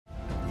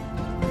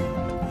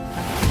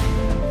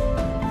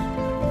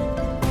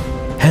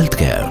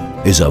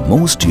Healthcare is our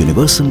most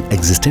universal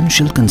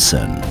existential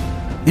concern,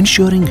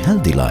 ensuring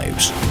healthy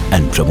lives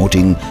and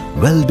promoting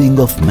well-being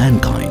of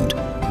mankind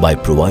by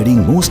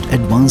providing most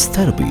advanced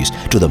therapies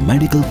to the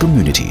medical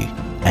community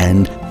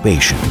and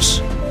patients.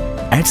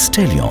 At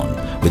Stallion,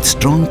 with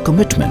strong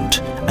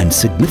commitment and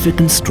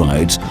significant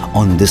strides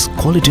on this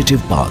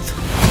qualitative path.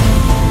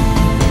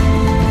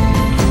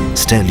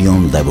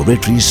 Stallion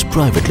Laboratories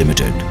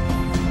Pvt.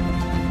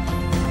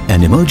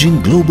 An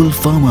emerging global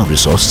pharma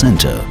resource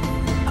center,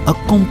 a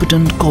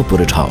competent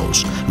corporate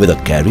house with a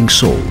caring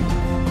soul.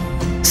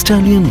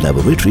 Stallion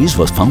Laboratories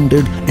was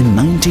founded in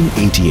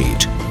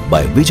 1988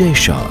 by Vijay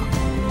Shah,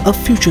 a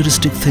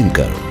futuristic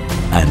thinker,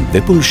 and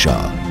Vipul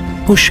Shah,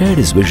 who shared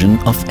his vision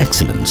of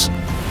excellence.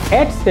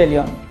 At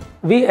Stallion,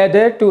 we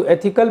adhere to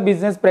ethical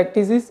business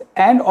practices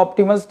and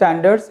optimal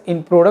standards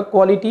in product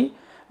quality.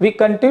 We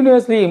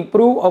continuously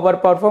improve our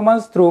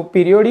performance through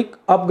periodic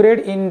upgrade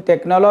in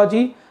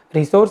technology,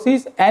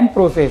 resources and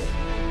process.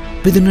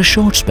 Within a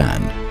short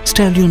span,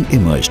 Stallion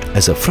emerged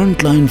as a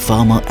frontline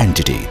pharma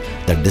entity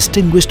that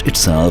distinguished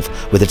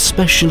itself with its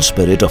special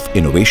spirit of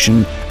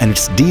innovation and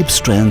its deep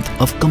strength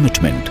of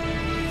commitment.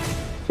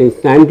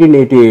 Since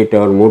 1988,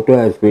 our motto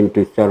has been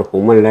to serve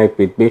human life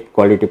with best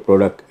quality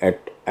product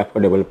at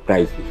affordable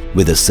prices.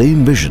 With the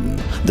same vision,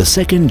 the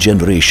second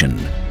generation,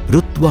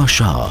 Rutva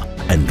Shah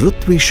and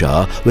Rutvi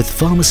Shah with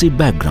pharmacy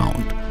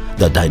background,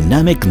 the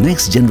dynamic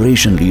next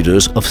generation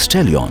leaders of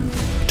Stallion,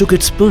 took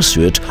its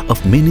pursuit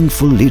of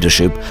meaningful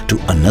leadership to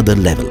another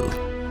level.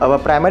 Our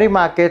primary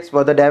markets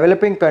were the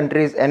developing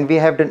countries and we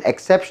have done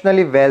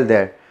exceptionally well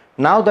there.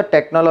 Now the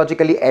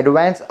technologically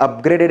advanced,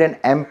 upgraded and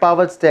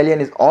empowered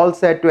Stallion is all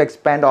set to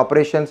expand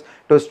operations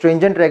to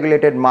stringent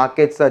regulated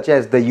markets such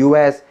as the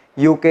US,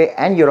 UK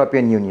and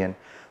European Union.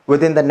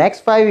 Within the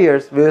next 5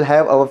 years, we will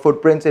have our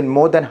footprints in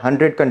more than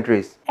 100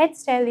 countries. At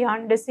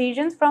Stallion,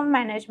 decisions from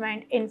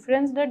management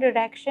influence the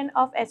direction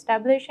of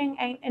establishing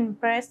an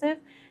impressive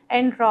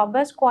and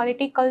robust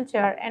quality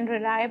culture and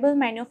reliable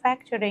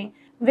manufacturing,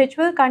 which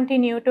will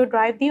continue to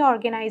drive the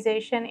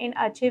organization in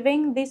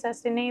achieving the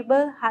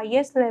sustainable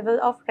highest level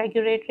of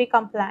regulatory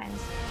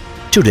compliance.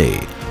 Today,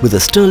 with a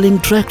sterling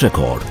track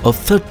record of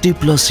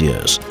 30+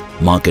 years,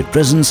 market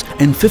presence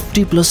in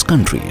 50+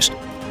 countries,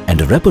 and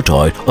a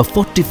repertoire of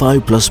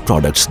 45+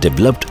 products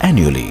developed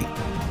annually.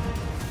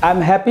 I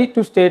am happy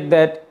to state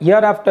that year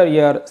after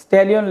year,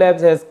 Stallion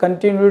Labs has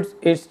continued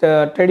its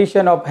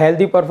tradition of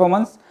healthy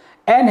performance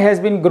and has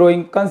been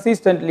growing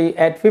consistently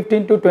at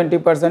 15 to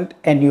 20%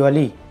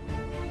 annually.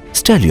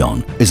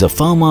 Stallion is a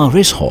pharma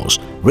racehorse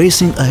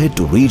racing ahead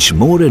to reach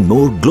more and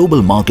more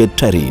global market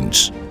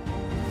terrains.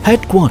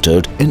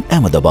 Headquartered in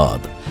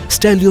Ahmedabad,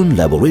 Stallion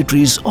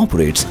Laboratories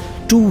operates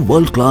 2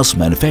 world-class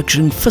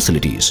manufacturing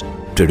facilities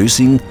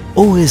producing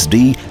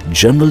OSD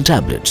general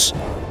tablets,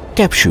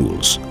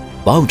 capsules,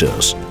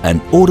 powders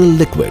and oral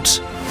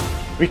liquids.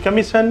 We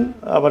commissioned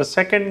our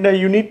second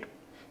unit,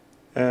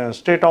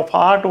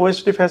 state-of-art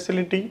OSD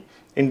facility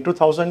in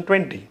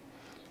 2020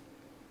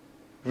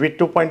 with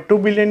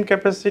 2.2 billion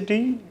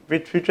capacity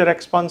with future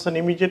expansion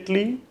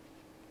immediately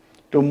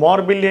to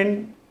more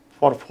billion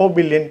for 4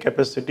 billion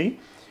capacity.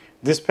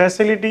 This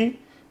facility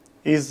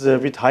is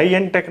with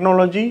high-end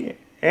technology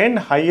and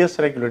highest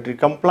regulatory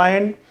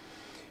compliant.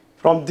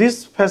 From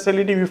this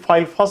facility, we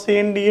filed first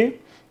ANDA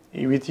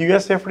with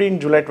US FDA in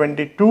July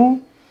 22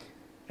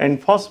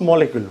 and first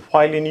molecule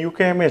filed in UK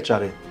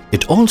MHRA.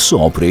 It also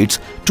operates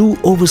 2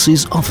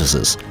 overseas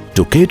offices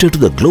to cater to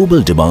the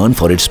global demand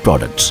for its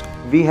products.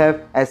 We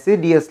have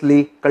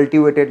assiduously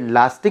cultivated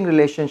lasting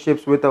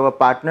relationships with our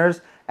partners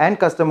and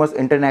customers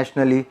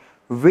internationally,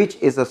 which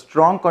is a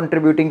strong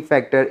contributing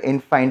factor in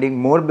finding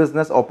more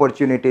business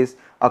opportunities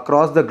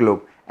across the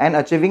globe and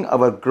achieving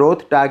our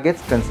growth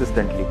targets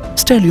consistently.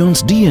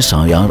 Stallion's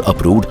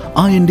DSIR-approved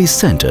R&D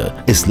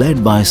center is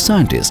led by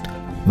scientists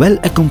well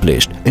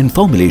accomplished in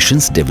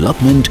formulations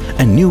development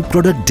and new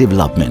product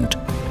development.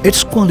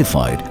 Its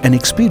qualified and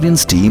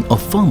experienced team of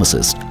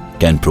pharmacists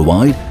can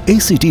provide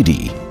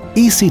ACTD,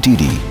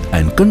 ECTD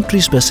and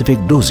country-specific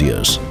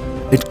dossiers.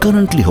 It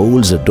currently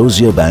holds a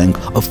dossier bank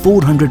of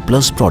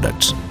 400+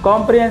 products.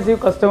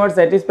 Comprehensive customer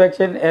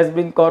satisfaction has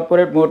been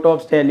corporate motto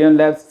of Stallion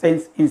Labs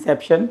since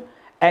inception,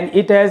 and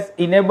it has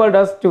enabled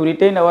us to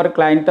retain our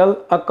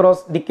clientele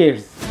across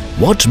decades.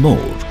 What's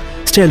more,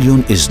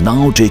 Stallion is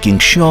now taking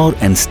sure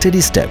and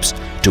steady steps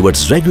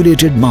towards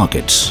regulated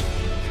markets.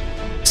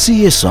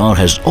 CSR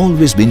has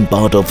always been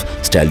part of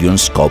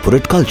Stallion's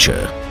corporate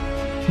culture.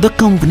 The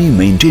company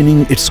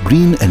maintaining its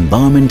green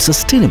environment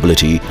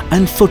sustainability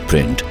and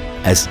footprint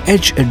as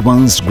EDGE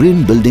Advanced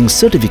Green Building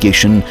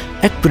Certification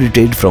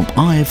accredited from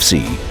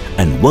IFC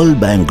and World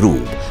Bank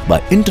Group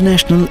by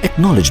international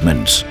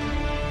acknowledgements.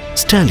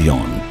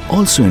 Stallion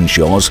also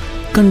ensures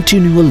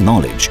continual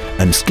knowledge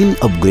and skill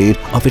upgrade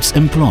of its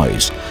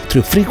employees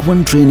through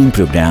frequent training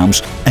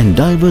programs and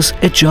diverse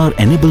HR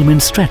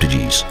enablement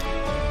strategies.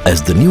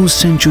 As the new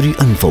century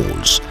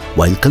unfolds,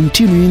 while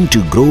continuing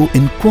to grow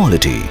in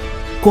quality,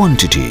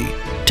 quantity,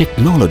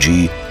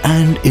 technology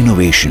and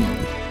innovation.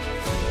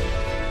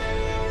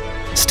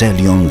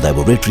 Stallion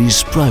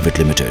Laboratories Pvt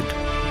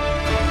Limited.